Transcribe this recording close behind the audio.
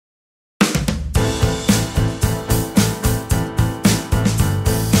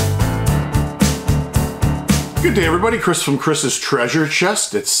Good day, everybody. Chris from Chris's Treasure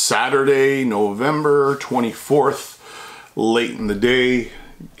Chest. It's Saturday, November 24th, late in the day.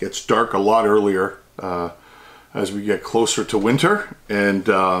 It gets dark a lot earlier as we get closer to winter, and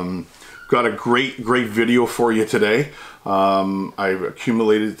got a great video for you today.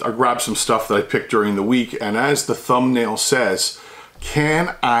 I grabbed some stuff that I picked during the week, and as the thumbnail says,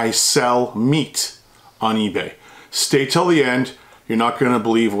 can I sell meat on eBay? Stay till the end. You're not going to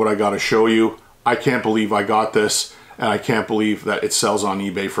believe what I got to show you. I can't believe I got this, and I can't believe that it sells on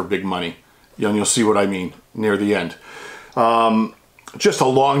eBay for big money. And you'll see what I mean near the end. Just a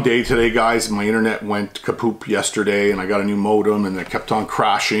long day today, guys. My internet went kapoop yesterday, and I got a new modem, and it kept on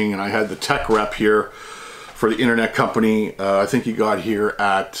crashing, and I had the tech rep here for the internet company. I think he got here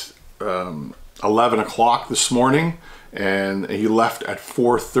at 11 o'clock this morning, and he left at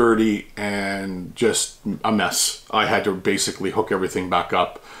 4:30, and just a mess. I had to basically hook everything back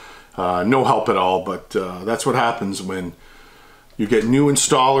up. No help at all, but that's what happens when you get new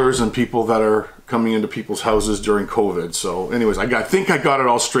installers and people that are coming into people's houses during COVID. So anyways, I think I got it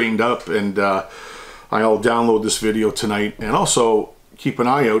all straightened up, and I'll download this video tonight, and also keep an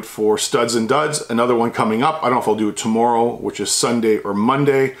eye out for Studs and Duds, another one coming up. I don't know if I'll do it tomorrow, which is Sunday or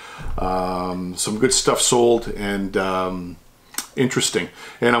Monday. Some good stuff sold, and interesting.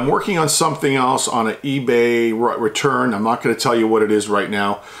 And I'm working on something else on an eBay return. I'm not going to tell you what it is right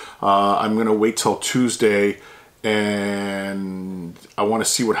now. I'm going to wait till Tuesday, and I want to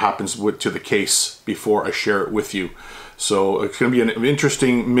see what happens to the case before I share it with you. So it's going to be an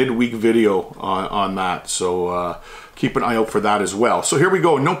interesting midweek video on that. So keep an eye out for that as well. So here we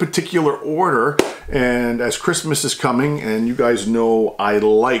go, no particular order. And as Christmas is coming, and you guys know I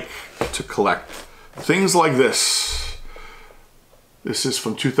like to collect things like this. This is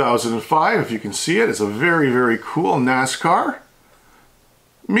from 2005, if you can see it. It's a very cool NASCAR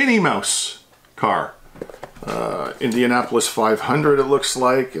Minnie Mouse car. Indianapolis 500 it looks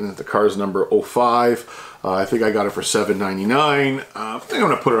like, and the car's number 05. I think I got it for $7.99. I think I'm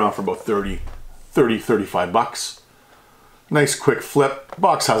gonna put it on for about 35 bucks. Nice quick flip.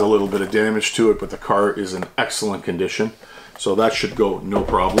 Box has a little bit of damage to it, but the car is in excellent condition, so that should go no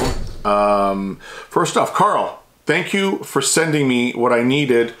problem. First off, Carl, thank you for sending me what I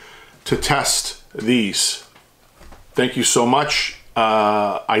needed to test these. Thank you so much.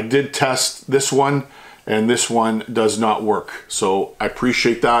 I did test this one, and this one does not work, so I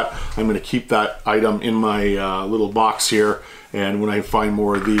appreciate that. I'm going to keep that item in my little box here, and when I find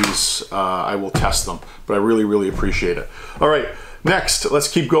more of these, I will test them. But I really appreciate it. All right, next, let's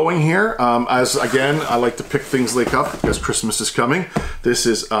keep going here. As again, I like to pick things like up because Christmas is coming. This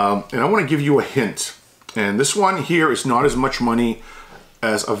is, and I want to give you a hint. And this one here is not as much money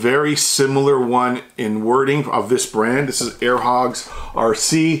as a very similar one in wording of this brand. This is Air Hogs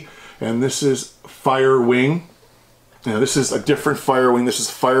RC, and this is Firewing. Now this is a different Firewing. This is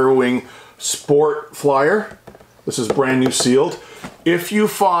Firewing Sport Flyer. This is brand new sealed. If you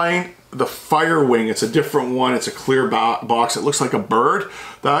find the Firewing, it's a different one. It's a clear box. It looks like a bird.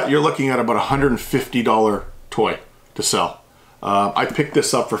 That you're looking at about $150 toy to sell. I picked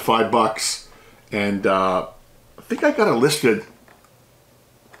this up for $5, and I think I got it listed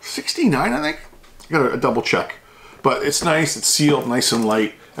 $69, I think. I got a double check. But it's nice, it's sealed, nice and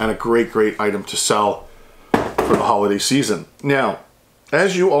light, and a great item to sell for the holiday season. Now,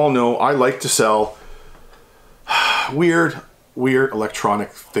 as you all know, I like to sell weird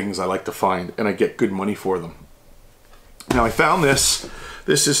electronic things I like to find, and I get good money for them. Now I found this.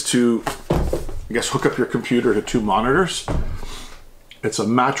 This is to, I guess, hook up your computer to 2 monitors. It's a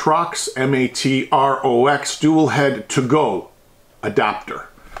Matrox, M-A-T-R-O-X, dual head to go adapter.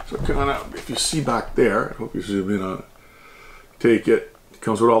 So kind of, if you see back there, I hope you zoom in on it. Take it. It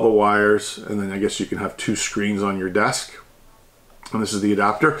comes with all the wires, and then I guess you can have 2 screens on your desk. And this is the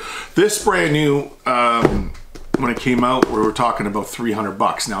adapter. This brand new, when it came out, we were talking about 300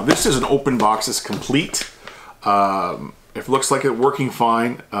 bucks. Now this is an open box. It's complete. It looks like it's working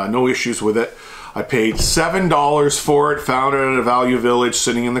fine. No issues with it. I paid $7 for it. Found it at a Value Village,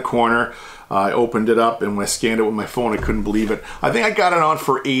 sitting in the corner. I opened it up, and when I scanned it with my phone, I couldn't believe it. I think I got it on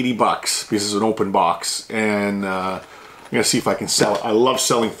for 80 bucks because it's an open box, and I'm gonna see if I can sell it. I love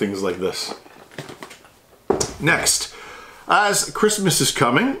selling things like this. Next, as Christmas is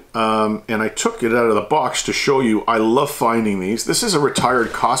coming, and I took it out of the box to show you, I love finding these. This is a retired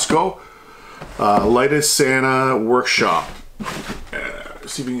Costco lighted Santa workshop.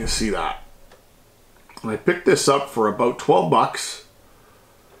 See if you can see that. And I picked this up for about 12 bucks.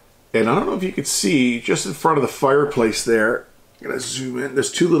 And I don't know if you could see, just in front of the fireplace there, I'm gonna zoom in,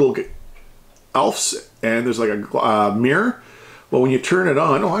 there's 2 little elves, and there's like a mirror Well, when you turn it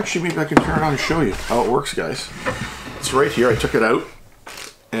on, oh, actually, maybe I can turn it on and show you how it works, guys. It's right here. I took it out,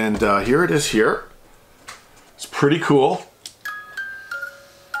 and here it is here. It's pretty cool.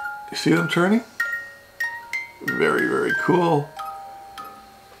 You see them turning? Very, very cool.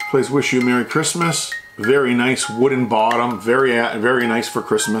 Plays Wish You a Merry Christmas. Very nice wooden bottom. Very nice for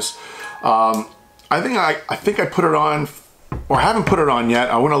Christmas. I think I put it on, or I haven't put it on yet.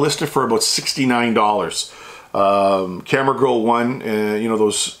 I want to list it for about $69. Camera Girl 1, you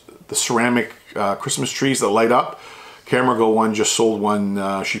know, the ceramic Christmas trees that light up. Camera Girl 1 just sold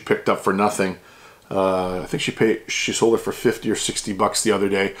one she picked up for nothing. I think she sold it for 50 or 60 bucks the other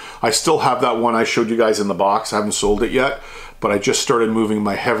day. I still have that one I showed you guys in the box. I haven't sold it yet, but I just started moving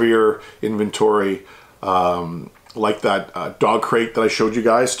my heavier inventory, like that dog crate that I showed you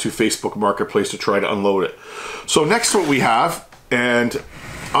guys, to Facebook Marketplace to try to unload it. So next what we have, and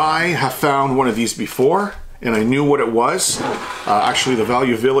I have found one of these before, and I knew what it was. Actually, the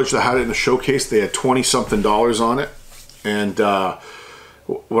Value Village that had it in the showcase, they had 20-something on it. And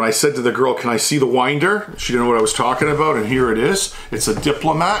when I said to the girl, can I see the winder? She didn't know what I was talking about, and here it is. It's a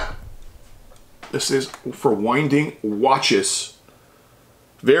Diplomat. This is for winding watches.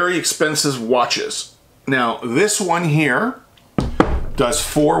 Very expensive watches. Now, this one here does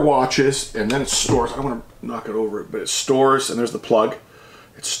 4 watches, and then it stores, I don't want to knock it over, but it stores, and there's the plug.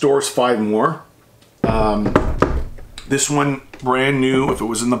 It stores 5 more. This one, brand new, if it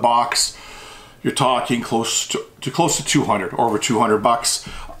was in the box, you're talking close to 200, or over 200 bucks.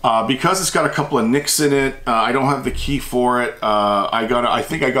 Because it's got a couple of nicks in it, I don't have the key for it. I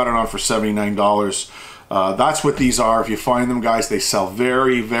think I got it on for $79. That's what these are. If you find them, guys, they sell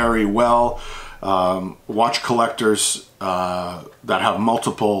very, very well. Watch collectors that have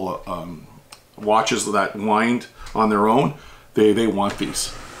multiple watches that wind on their own, they want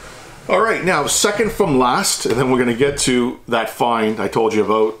these. All right, now second from last, and then we're gonna get to that find I told you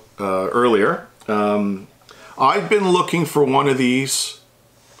about earlier. I've been looking for one of these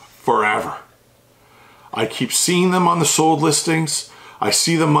forever. I keep seeing them on the sold listings. I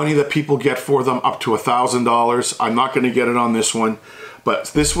see the money that people get for them, up to $1,000. I'm not going to get it on this one, but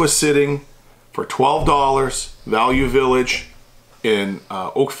this was sitting for $12, Value Village in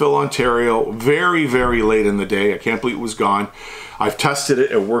Oakville, Ontario. Very, very late in the day. I can't believe it was gone. I've tested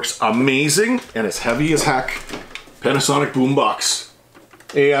it. It works amazing, and it's heavy as heck. Panasonic boombox.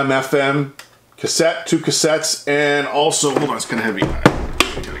 AM, FM, cassette, 2 cassettes, and also, hold on, it's kind of heavy.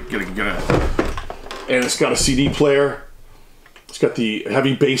 And it's got a CD player. It's got the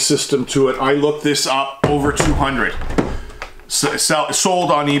heavy bass system to it. I looked this up, over 200.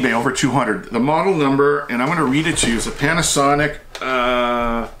 Sold on eBay, over 200. The model number, and I'm going to read it to you, is a Panasonic,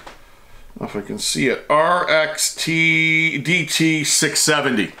 I don't know if I can see it, RXT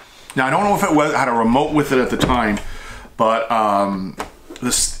DT670. Now, I don't know if it had a remote with it at the time, but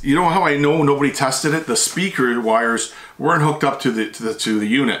this, you know how I know nobody tested it? The speaker wires weren't hooked up to the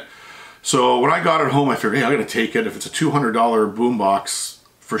unit. So when I got it home, I figured, hey, I'm gonna take it. If it's a $200 boombox,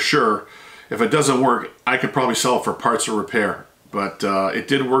 for sure. If it doesn't work, I could probably sell it for parts or repair. But it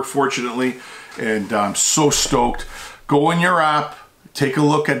did work, fortunately, and I'm so stoked. Go in your app, take a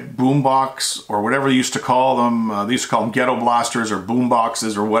look at boombox, or whatever they used to call them. They used to call them ghetto blasters or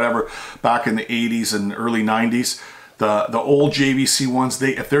boomboxes or whatever back in the 80s and early 90s. The old JVC ones,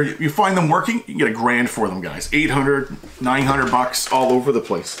 if you find them working, you can get $1,000 for them, guys. 800, 900 bucks, all over the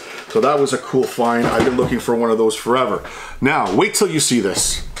place. So that was a cool find. I've been looking for one of those forever. Now, wait till you see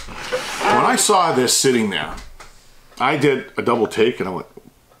this. When I saw this sitting there, I did a double take and I went,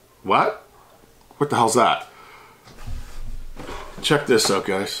 what? What the hell's that? Check this out,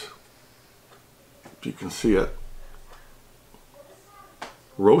 guys. If you can see it.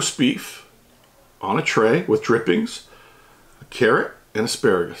 Roast beef on a tray with drippings, a carrot, and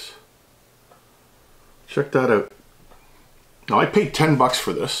asparagus. Check that out. Now, I paid 10 bucks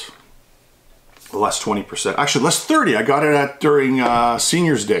for this. Less 20%. Actually, less 30. I got it during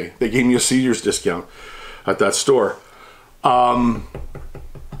Seniors Day. They gave me a seniors discount at that store. I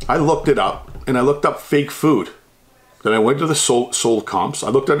looked it up, and I looked up fake food. Then I went to the sold comps. I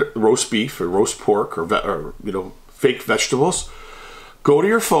looked at roast beef or roast pork or you know, fake vegetables. Go to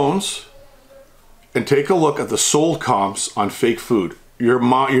your phones and take a look at the sold comps on fake food. You're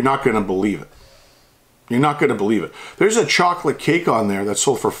not going to believe it. You're not going to believe it. There's a chocolate cake on there that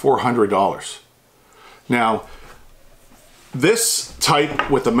sold for $400. Now, this type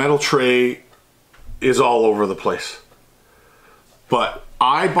with the metal tray is all over the place. But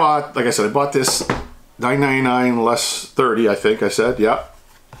I bought, like I said, I bought this $9.99 less 30, I think I said, yeah.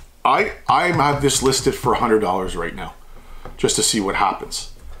 I have this listed for $100 right now, just to see what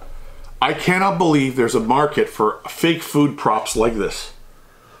happens. I cannot believe there's a market for fake food props like this.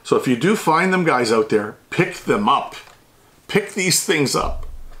 So if you do find them, guys out there, pick them up. Pick these things up.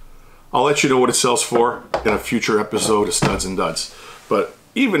 I'll let you know what it sells for in a future episode of Studs and Duds. But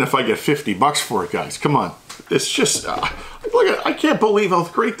even if I get 50 bucks for it, guys, come on. It's just, look at, I can't believe how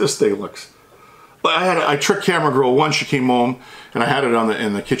great this thing looks. I tricked camera girl once. She came home and I had it on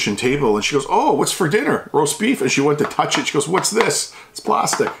in the kitchen table and she goes, "Oh, what's for dinner? Roast beef." And she went to touch it. She goes, "What's this?" It's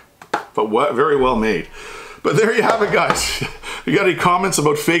plastic, but what, very well made. But there you have it, guys. You got any comments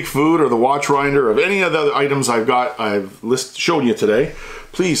about fake food or the watch winder or any of the other items I've shown you today?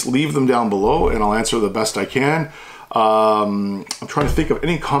 Please leave them down below and I'll answer the best I can. I'm trying to think of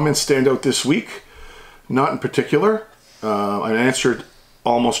any comments stand out this week. Not in particular. I answered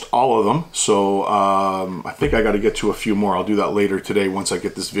almost all of them, so I think I got to get to a few more. I'll do that later today once I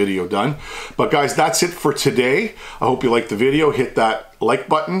get this video done. But guys, that's it for today. I hope you liked the video. Hit that like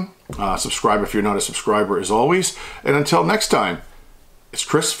button. Subscribe if you're not a subscriber, as always. And until next time, it's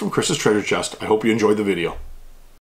Chris from Chris's Treasure Chest. I hope you enjoyed the video.